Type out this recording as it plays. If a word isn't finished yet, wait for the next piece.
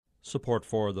Support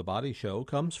for The Body Show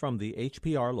comes from the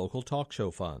HPR Local Talk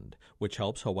Show Fund, which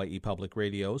helps Hawaii Public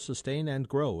Radio sustain and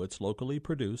grow its locally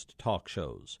produced talk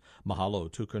shows.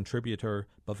 Mahalo to contributor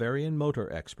Bavarian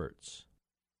Motor Experts.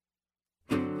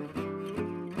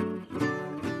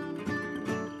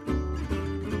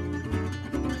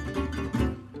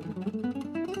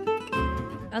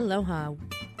 Aloha.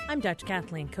 I'm Dr.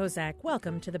 Kathleen Kozak.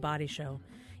 Welcome to The Body Show.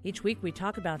 Each week we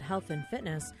talk about health and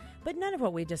fitness, but none of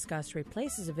what we discuss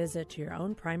replaces a visit to your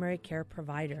own primary care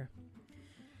provider.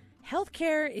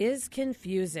 Healthcare is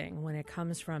confusing when it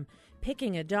comes from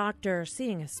picking a doctor,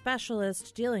 seeing a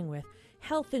specialist, dealing with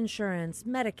health insurance,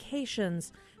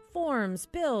 medications, forms,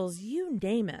 bills, you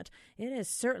name it. It is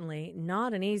certainly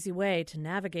not an easy way to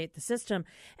navigate the system.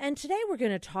 And today we're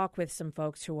going to talk with some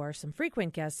folks who are some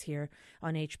frequent guests here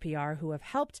on HPR who have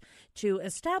helped to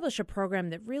establish a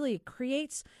program that really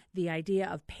creates the idea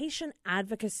of patient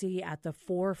advocacy at the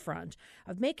forefront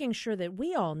of making sure that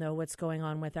we all know what's going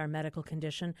on with our medical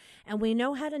condition and we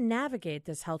know how to navigate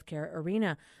this healthcare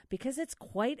arena because it's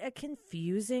quite a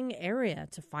confusing area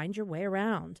to find your way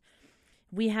around.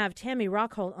 We have Tami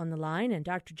Rockholt on the line and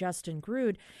Dr. Justin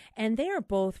Groode, and they are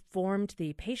both formed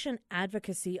the Patient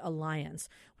Advocacy Alliance,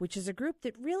 which is a group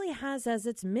that really has as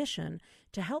its mission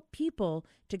to help people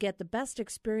to get the best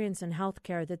experience in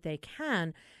healthcare that they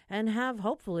can and have,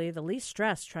 hopefully, the least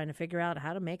stress trying to figure out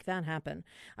how to make that happen.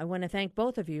 I want to thank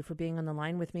both of you for being on the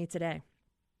line with me today.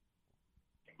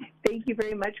 Thank you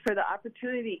very much for the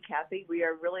opportunity, Kathy. We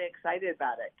are really excited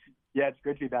about it. Yeah, it's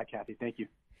great to be back, Kathy. Thank you.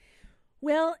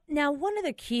 Well, now, one of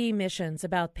the key missions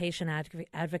about patient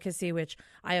advocacy, which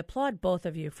I applaud both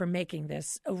of you for making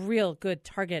this a real good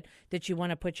target that you want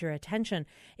to put your attention,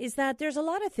 is that there's a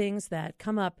lot of things that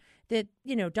come up that,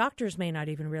 you know, doctors may not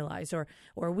even realize, or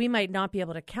we might not be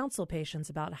able to counsel patients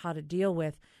about how to deal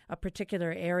with a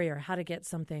particular area or how to get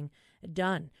something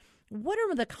done. What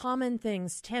are the common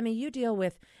things, Tami, you deal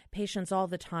with patients all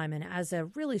the time, and as a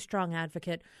really strong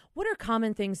advocate, what are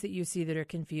common things that you see that are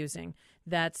confusing,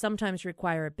 that sometimes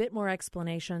require a bit more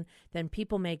explanation than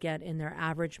people may get in their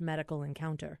average medical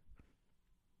encounter?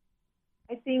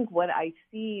 I think what I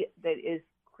see that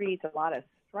creates a lot of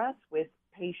stress with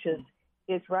patients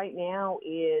is right now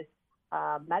is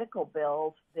medical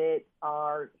bills that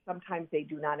are sometimes they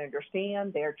do not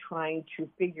understand. They're trying to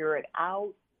figure it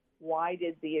out. Why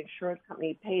did the insurance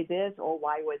company pay this, or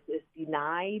why was this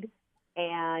denied?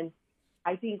 And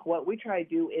I think what we try to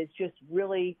do is just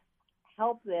really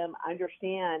help them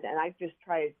understand, and I just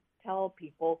try to tell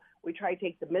people, we try to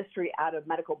take the mystery out of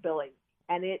medical billing.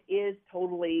 And it is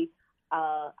totally,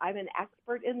 I'm an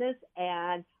expert in this,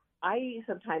 and I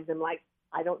sometimes am like,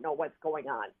 I don't know what's going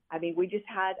on. I mean, we just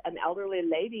had an elderly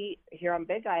lady here on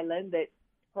Big Island that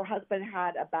her husband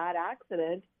had a bad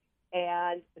accident,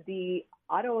 and the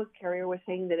auto carrier was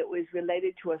saying that it was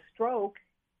related to a stroke,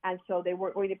 and so they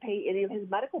weren't going to pay any of his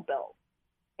medical bills.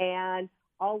 And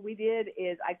all we did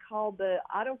is I called the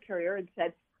auto carrier and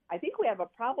said, I think we have a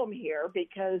problem here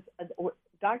because the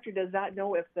doctor does not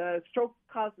know if the stroke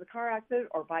caused the car accident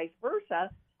or vice versa.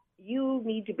 You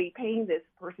need to be paying this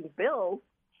person's bills,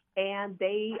 and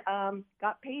they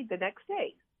got paid the next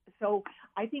day. So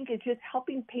I think it's just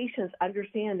helping patients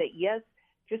understand that, yes,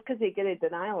 just because they get a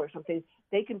denial or something,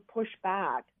 they can push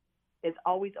back. It's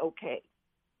always okay.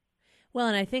 Well,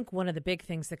 and I think one of the big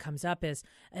things that comes up is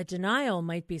a denial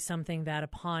might be something that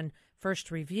upon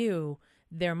first review,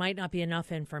 there might not be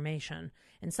enough information.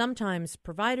 And sometimes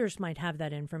providers might have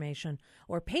that information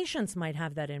or patients might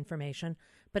have that information,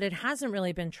 but it hasn't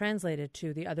really been translated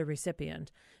to the other recipient.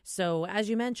 So as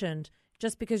you mentioned,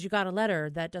 just because you got a letter,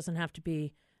 that doesn't have to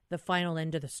be the final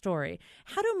end of the story.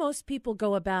 How do most people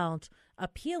go about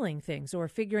appealing things or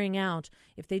figuring out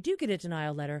if they do get a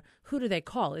denial letter, who do they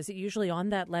call? Is it usually on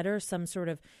that letter some sort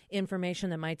of information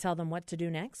that might tell them what to do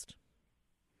next?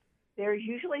 There's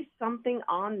usually something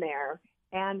on there.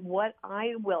 And what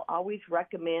I will always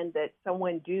recommend that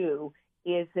someone do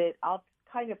is that I'll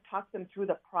kind of talk them through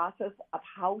the process of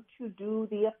how to do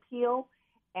the appeal.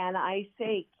 And I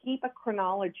say, keep a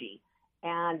chronology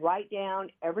and write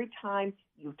down every time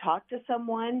you talk to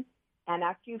someone, and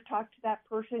after you've talked to that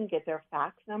person, get their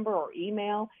fax number or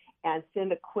email and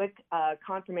send a quick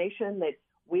confirmation that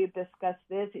we've discussed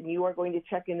this and you are going to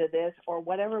check into this or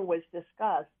whatever was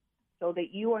discussed, so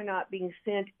that you are not being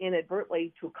sent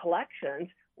inadvertently to collections,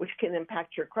 which can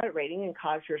impact your credit rating and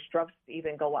cause your stress to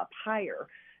even go up higher.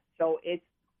 So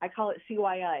I call it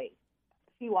CYA,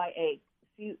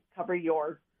 cover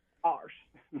your R's.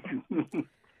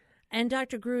 And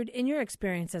Dr. Groode, in your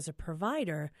experience as a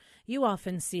provider, you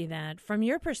often see that from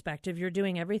your perspective, you're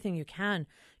doing everything you can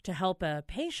to help a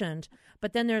patient,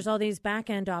 but then there's all these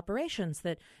back-end operations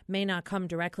that may not come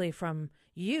directly from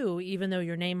you, even though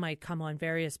your name might come on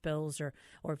various bills or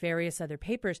various other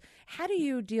papers. How do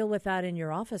you deal with that in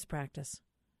your office practice?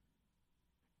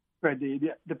 Right.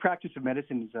 The practice of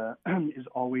medicine is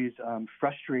always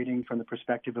frustrating from the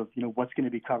perspective of, what's going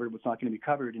to be covered, what's not going to be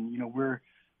covered. And, we're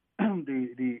I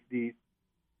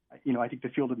think the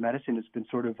field of medicine has been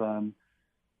sort of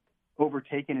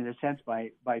overtaken in a sense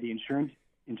by the insurance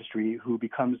industry, who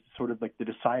becomes sort of like the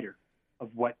decider of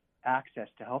what access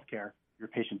to healthcare your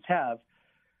patients have.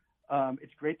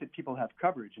 It's great that people have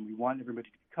coverage, and we want everybody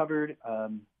to be covered,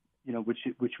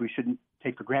 which we shouldn't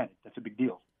take for granted. That's a big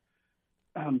deal.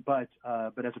 But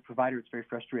as a provider, it's very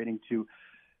frustrating to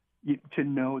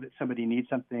know that somebody needs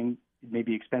something. It may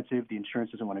be expensive. The insurance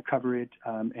doesn't want to cover it,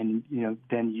 and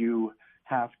then you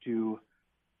have to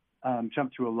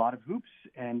jump through a lot of hoops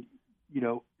and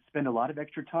spend a lot of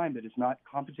extra time that is not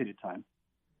compensated time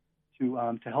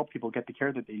to help people get the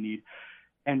care that they need.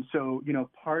 And so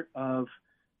part of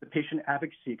the patient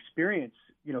advocacy experience,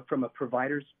 from a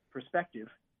provider's perspective,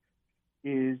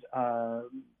 is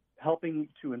helping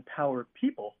to empower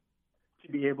people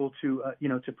to be able to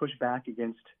to push back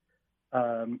against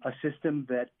a system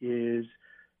that is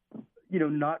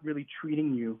not really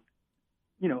treating you.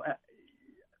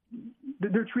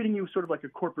 They're treating you sort of like a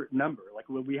corporate number. Like,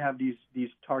 well, we have these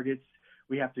targets.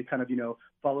 We have to kind of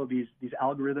follow these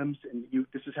algorithms, and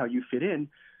this is how you fit in.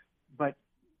 But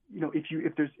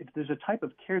if there's a type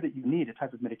of care that you need, a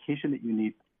type of medication that you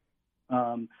need,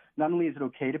 not only is it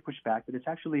okay to push back, but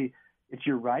it's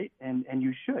your right, and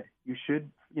you should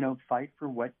fight for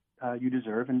what you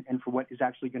deserve and for what is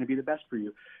actually going to be the best for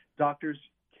you. Doctors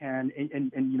can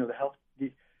and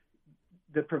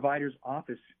the provider's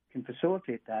office can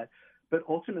facilitate that, but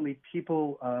ultimately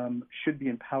people should be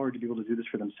empowered to be able to do this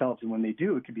for themselves, and when they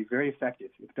do, it can be very effective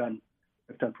if done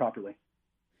properly.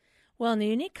 Well, and the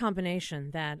unique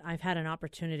combination that I've had an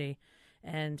opportunity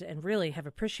and really have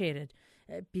appreciated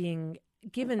being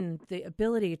given the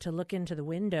ability to look into the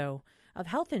window of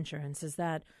health insurance is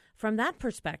that from that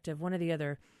perspective, one of the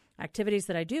other activities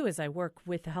that I do is I work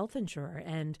with the health insurer,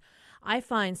 and I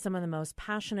find some of the most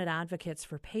passionate advocates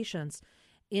for patients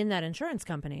in that insurance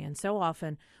company. And so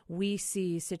often we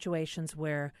see situations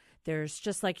where there's,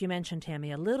 just like you mentioned,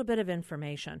 Tami, a little bit of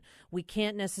information. We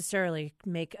can't necessarily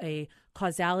make a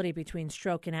causality between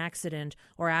stroke and accident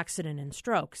or accident and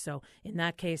stroke. So in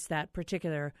that case, that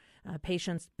particular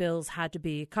patient's bills had to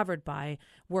be covered by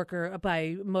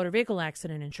motor vehicle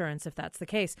accident insurance, if that's the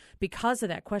case, because of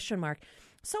that question mark.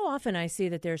 So often I see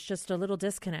that there's just a little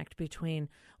disconnect between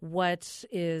what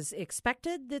is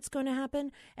expected that's going to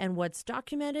happen and what's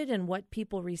documented and what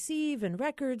people receive and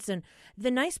records. And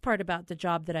the nice part about the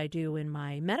job that I do in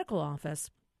my medical office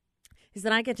is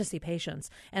that I get to see patients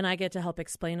and I get to help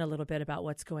explain a little bit about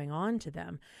what's going on to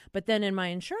them. But then in my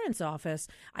insurance office,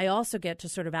 I also get to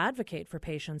sort of advocate for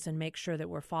patients and make sure that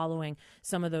we're following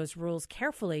some of those rules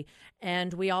carefully.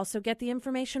 And we also get the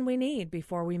information we need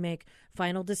before we make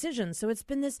final decisions. So it's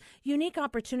been this unique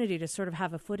opportunity to sort of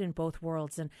have a foot in both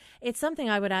worlds. And it's something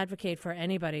I would advocate for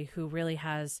anybody who really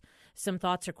has some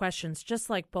thoughts or questions, just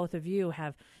like both of you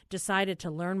have decided to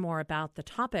learn more about the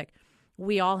topic.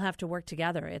 We all have to work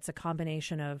together. It's a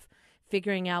combination of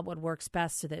figuring out what works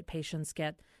best so that patients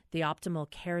get the optimal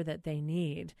care that they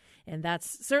need. And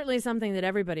that's certainly something that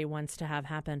everybody wants to have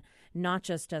happen, not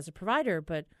just as a provider,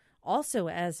 but also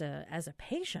as a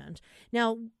patient.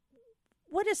 Now,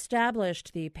 what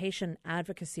established the Patient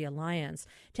Advocacy Alliance?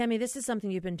 Tami, this is something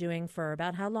you've been doing for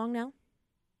about how long now?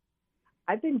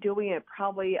 I've been doing it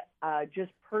probably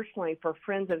just personally for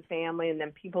friends and family, and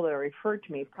then people that are referred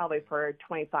to me probably for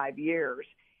 25 years.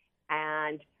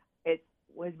 And it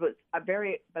was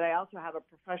but I also have a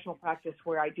professional practice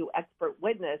where I do expert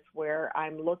witness, where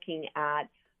I'm looking at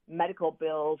medical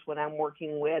bills when I'm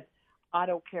working with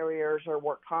auto carriers or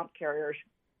work comp carriers.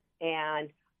 And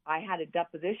I had a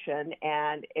deposition,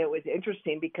 and it was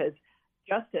interesting because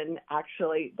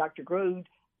Dr. Groode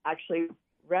actually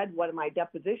read one of my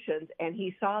depositions, and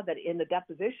he saw that in the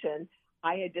deposition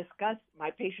I had discussed my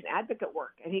patient advocate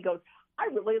work, and he goes, I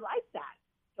really like that.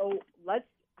 So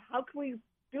how can we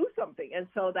do something? And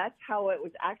so that's how it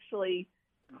was actually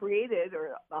created,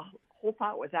 or the whole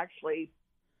thought was actually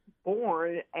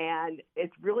born. And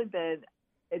it's really been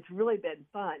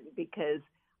fun because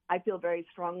I feel very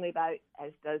strongly about it,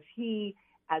 as does he,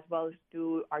 as well as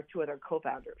do our two other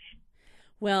co-founders.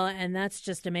 Well, and that's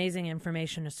just amazing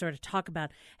information to sort of talk about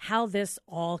how this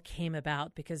all came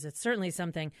about, because it's certainly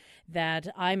something that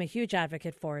I'm a huge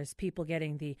advocate for, is people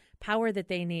getting the power that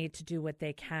they need to do what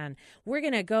they can. We're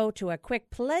going to go to a quick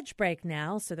pledge break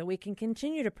now so that we can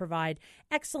continue to provide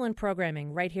excellent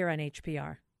programming right here on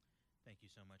HPR. Thank you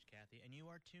so much, Kathy. And you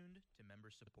are tuned to member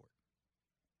support.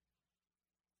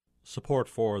 Support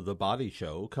for The Body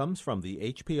Show comes from the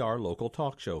HPR Local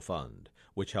Talk Show Fund,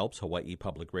 which helps Hawaii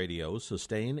Public Radio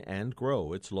sustain and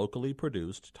grow its locally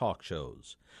produced talk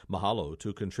shows. Mahalo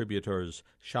to contributors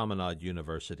Chaminade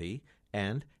University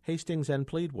and Hastings and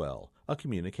Pleadwell, a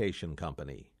communication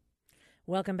company.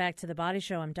 Welcome back to The Body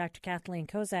Show. I'm Dr. Kathleen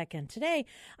Kozak, and today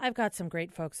I've got some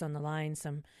great folks on the line,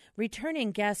 some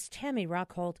returning guests, Tami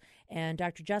Rockholt and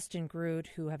Dr. Justin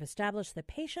Groode, who have established the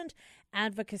Patient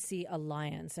Advocacy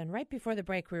Alliance. And right before the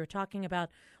break, we were talking about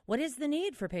what is the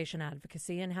need for patient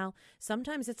advocacy and how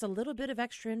sometimes it's a little bit of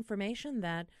extra information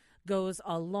that goes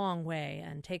a long way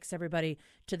and takes everybody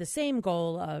to the same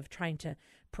goal of trying to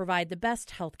provide the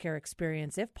best healthcare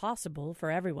experience, if possible,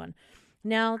 for everyone.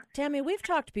 Now, Tami, we've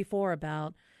talked before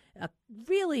about a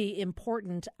really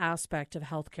important aspect of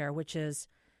healthcare, which is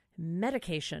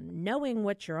medication, knowing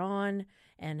what you're on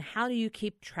and how do you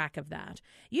keep track of that.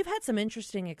 You've had some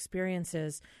interesting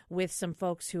experiences with some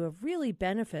folks who have really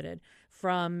benefited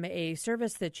from a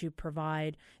service that you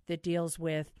provide that deals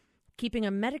with keeping a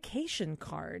medication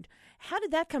card. How did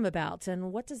that come about,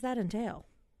 and what does that entail?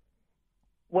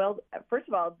 Well, first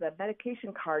of all, the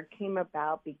medication card came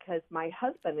about because my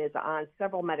husband is on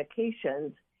several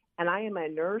medications, and I am a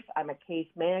nurse, I'm a case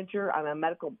manager, I'm a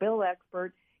medical bill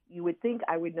expert. You would think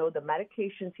I would know the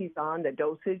medications he's on, the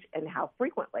dosage, and how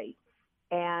frequently.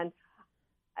 And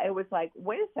I was like,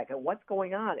 wait a second, what's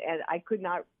going on? And I could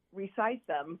not recite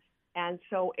them. And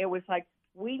so it was like,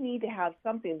 we need to have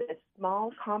something that's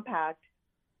small, compact.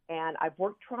 And I've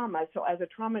worked trauma, so as a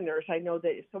trauma nurse, I know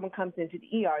that if someone comes into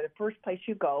the ER, the first place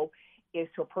you go is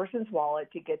to a person's wallet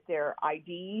to get their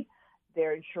ID,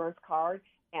 their insurance card,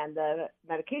 and the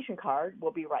medication card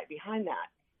will be right behind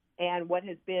that. And what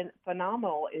has been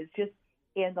phenomenal is just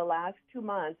in the last 2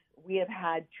 months, we have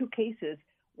had 2 cases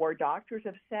where doctors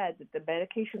have said that the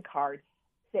medication card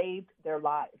saved their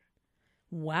lives.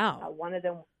 Wow. One of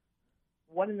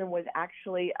them was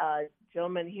actually a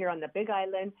gentleman here on the Big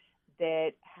Island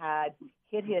that had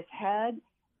hit his head,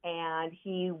 and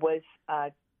he was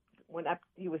went up.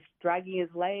 He was dragging his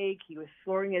leg. He was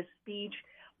slurring his speech.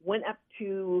 Went up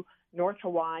to North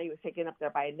Hawaii. He was taken up there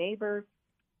by a neighbor.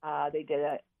 They did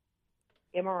a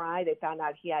MRI. They found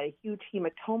out he had a huge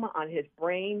hematoma on his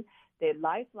brain. They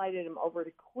life-flighted him over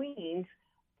to Queens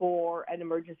for an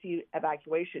emergency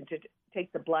evacuation to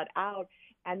take the blood out,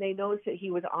 and they noticed that he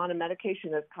was on a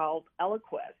medication that's called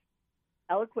Eliquis.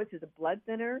 Eliquis is a blood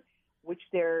thinner, which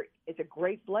there is a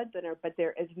great blood thinner, but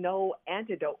there is no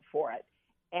antidote for it.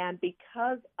 And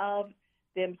because of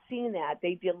them seeing that,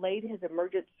 they delayed his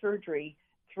emergent surgery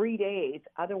 3 days.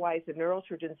 Otherwise, the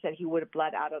neurosurgeon said he would have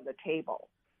bled out on the table.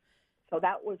 So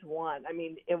that was one. I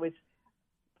mean, it was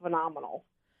phenomenal.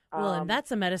 Well, and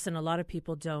that's a medicine a lot of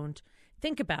people don't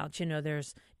think about. You know,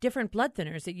 there's different blood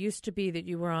thinners. It used to be that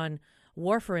you were on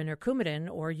warfarin or Coumadin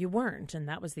or you weren't, and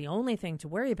that was the only thing to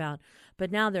worry about. But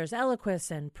now there's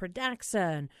Eliquis and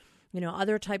Pradaxa and, you know,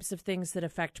 other types of things that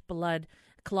affect blood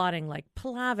clotting like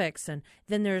Plavix, and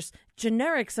then there's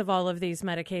generics of all of these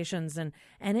medications,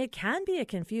 and it can be a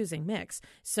confusing mix.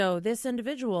 So this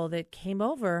individual that came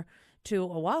over to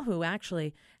Oahu,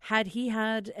 actually, had he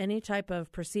had any type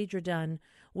of procedure done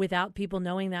without people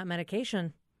knowing that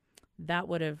medication, that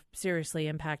would have seriously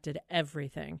impacted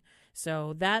everything.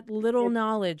 So that little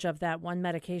knowledge of that one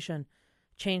medication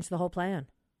changed the whole plan.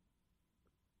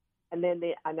 And then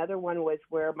another one was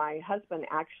where my husband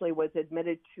actually was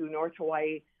admitted to North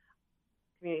Hawaii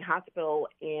Community Hospital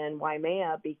in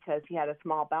Waimea because he had a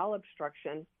small bowel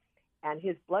obstruction, and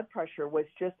his blood pressure was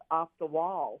just off the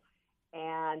wall.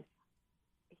 And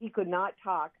he could not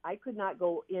talk. I could not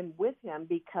go in with him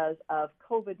because of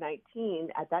COVID-19.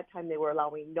 At that time, they were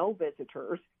allowing no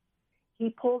visitors. He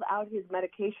pulled out his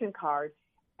medication card,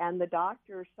 and the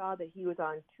doctor saw that he was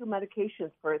on 2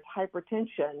 medications for his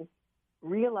hypertension,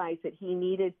 realized that he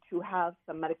needed to have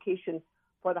some medication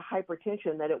for the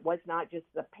hypertension, that it was not just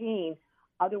the pain.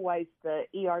 Otherwise, the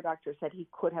ER doctor said he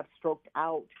could have stroked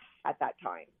out at that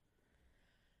time.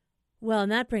 Well,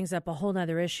 and that brings up a whole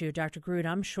other issue, Dr. Groode.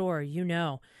 I'm sure you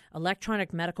know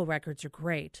electronic medical records are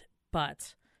great,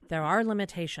 but there are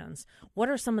limitations. What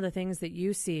are some of the things that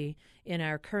you see in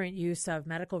our current use of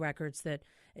medical records that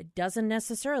it doesn't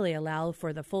necessarily allow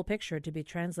for the full picture to be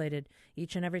translated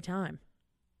each and every time?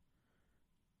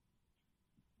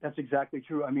 That's exactly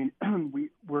true. I mean,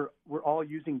 we're all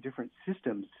using different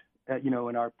systems, in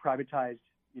our privatized,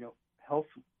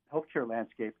 healthcare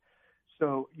landscape.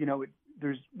 So,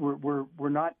 we're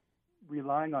not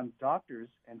relying on doctors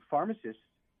and pharmacists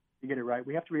to get it right.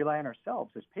 We have to rely on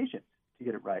ourselves as patients to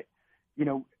get it right.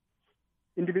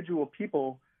 Individual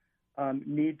people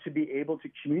need to be able to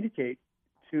communicate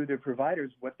to their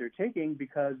providers what they're taking,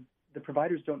 because the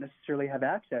providers don't necessarily have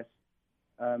access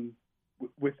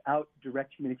without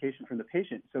direct communication from the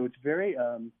patient. So it's very,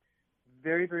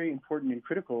 very, very important and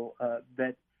critical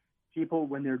that people,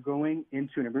 when they're going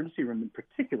into an emergency room in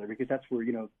particular, because that's where,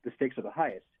 the stakes are the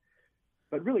highest,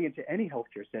 but really into any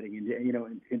healthcare setting,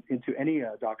 into any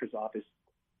doctor's office,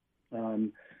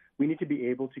 we need to be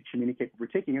able to communicate what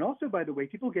we're taking. And also, by the way,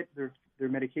 people get their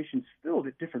medications filled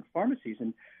at different pharmacies,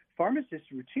 and pharmacists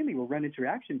routinely will run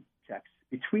interaction checks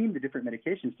between the different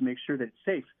medications to make sure that it's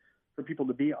safe for people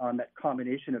to be on that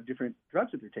combination of different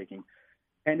drugs that they're taking.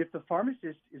 And if the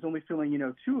pharmacist is only filling,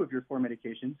 2 of your 4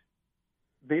 medications,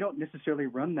 they don't necessarily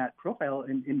run that profile.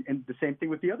 And the same thing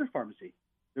with the other pharmacy.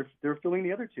 They're filling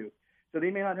the other 2. So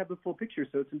they may not have the full picture.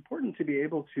 So it's important to be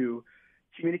able to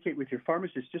communicate with your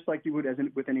pharmacist just like you would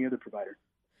with any other provider.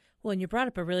 Well, and you brought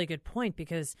up a really good point,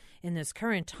 because in this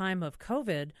current time of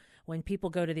COVID, when people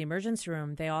go to the emergency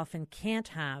room, they often can't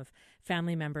have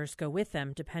family members go with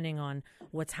them, depending on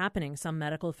what's happening. Some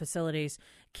medical facilities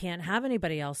can't have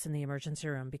anybody else in the emergency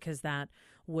room because that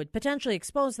would potentially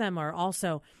expose them, or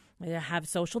also have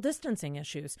social distancing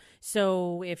issues.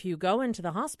 So if you go into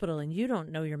the hospital and you don't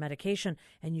know your medication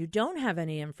and you don't have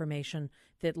any information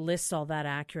that lists all that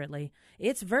accurately,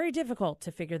 it's very difficult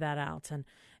to figure that out. And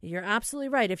you're absolutely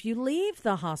right. If you leave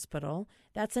the hospital,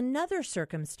 that's another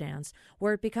circumstance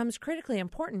where it becomes critically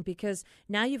important, because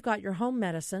now you've got your home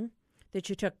medicine that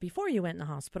you took before you went in the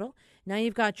hospital. Now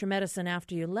you've got your medicine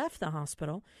after you left the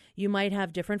hospital. You might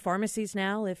have different pharmacies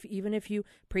now, even if you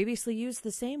previously used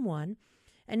the same one.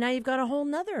 And now you've got a whole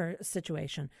nother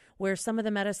situation where some of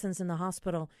the medicines in the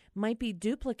hospital might be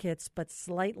duplicates, but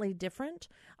slightly different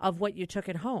of what you took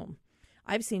at home.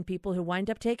 I've seen people who wind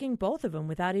up taking both of them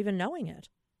without even knowing it.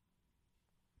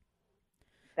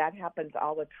 That happens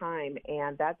all the time,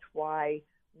 and that's why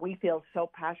we feel so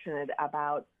passionate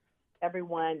about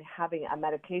everyone having a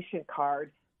medication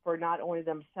card for not only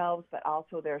themselves but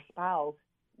also their spouse,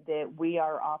 that we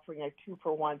are offering a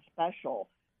 2-for-1 special,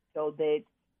 so that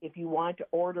if you want to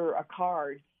order a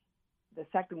card, the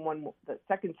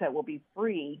second set will be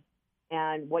free.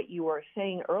 And what you were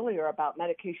saying earlier about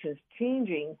medications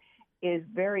changing is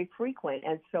very frequent,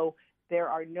 and so there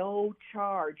are no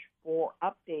charge for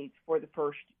updates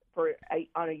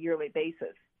on a yearly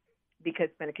basis, because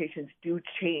medications do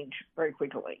change very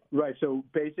frequently. Right. So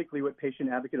basically, what Patient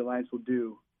Advocate Alliance will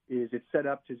do is it's set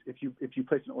up to, if you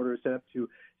place an order, it's set up to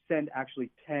send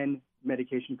actually 10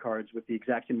 medication cards with the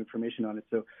exact same information on it.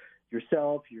 So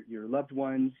yourself, your loved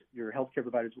ones, your healthcare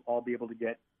providers will all be able to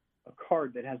get a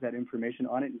card that has that information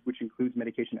on it, which includes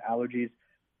medication allergies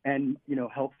and,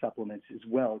 health supplements as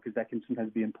well, because that can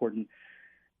sometimes be important.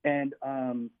 And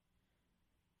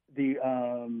the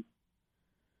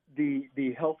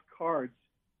health cards,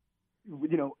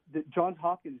 the Johns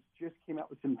Hopkins just came out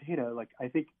with some data, I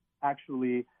think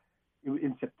actually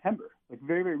in September,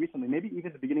 very, very recently, maybe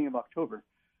even the beginning of October,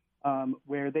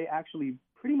 where they actually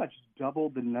pretty much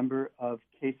doubled the number of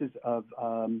cases of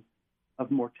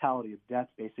mortality, of death,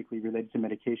 basically related to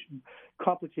medication,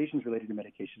 complications related to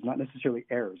medications, not necessarily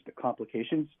errors, but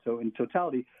complications. So in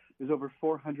totality, there's over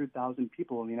 400,000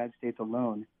 people in the United States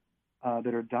alone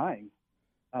that are dying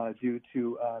due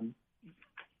to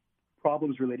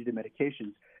problems related to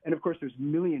medications. And of course, there's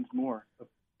millions more of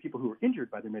people who are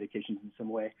injured by their medications in some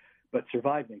way, but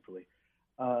survive, thankfully.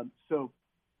 So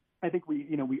I think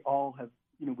we all have,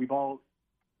 we've all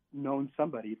known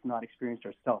somebody, if not experienced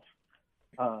ourselves,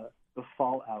 the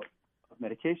fallout of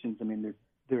medications. I mean,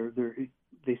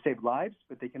 they save lives,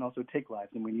 but they can also take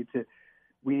lives, and we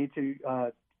need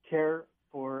to care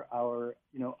for our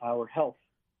health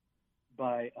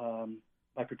by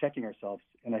protecting ourselves.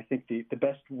 And I think the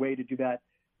best way to do that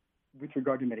with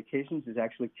regard to medications is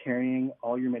actually carrying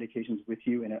all your medications with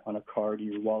you on a card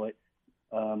in your wallet,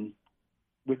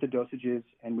 with the dosages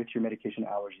and with your medication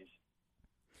allergies.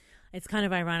 It's kind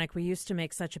of ironic. We used to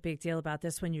make such a big deal about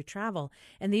this when you travel.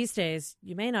 And these days,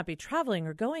 you may not be traveling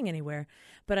or going anywhere.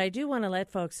 But I do want to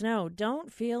let folks know,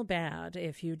 don't feel bad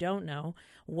if you don't know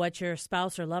what your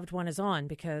spouse or loved one is on.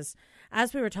 Because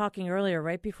as we were talking earlier,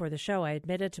 right before the show, I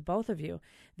admitted to both of you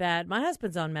that my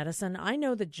husband's on medicine. I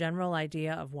know the general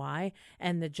idea of why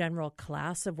and the general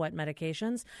class of what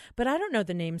medications, but I don't know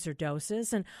the names or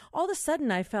doses. And all of a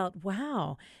sudden I felt,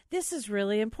 wow, this is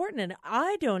really important. And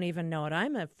I don't even know it.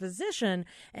 I'm a physician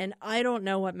and I don't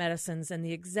know what medicines and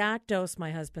the exact dose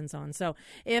my husband's on. So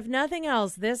if nothing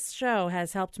else, this show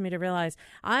has helped me to realize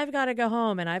I've got to go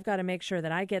home and I've got to make sure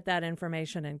that I get that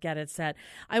information and get it set.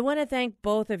 I want to thank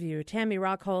both of you, Tami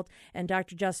Rockholt and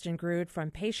Dr. Justin Groode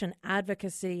from Patient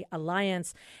Advocacy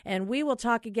Alliance. And we will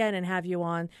talk again and have you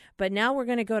on. But now we're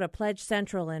going to go to Pledge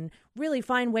Central and really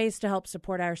find ways to help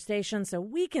support our station so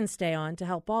we can stay on to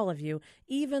help all of you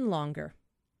even longer.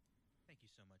 Thank you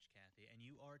so much, Kathy. And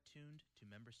you are tuned to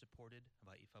member-supported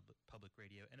Hawaii Public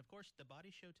Radio. And, of course, the Body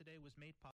Show today was made possible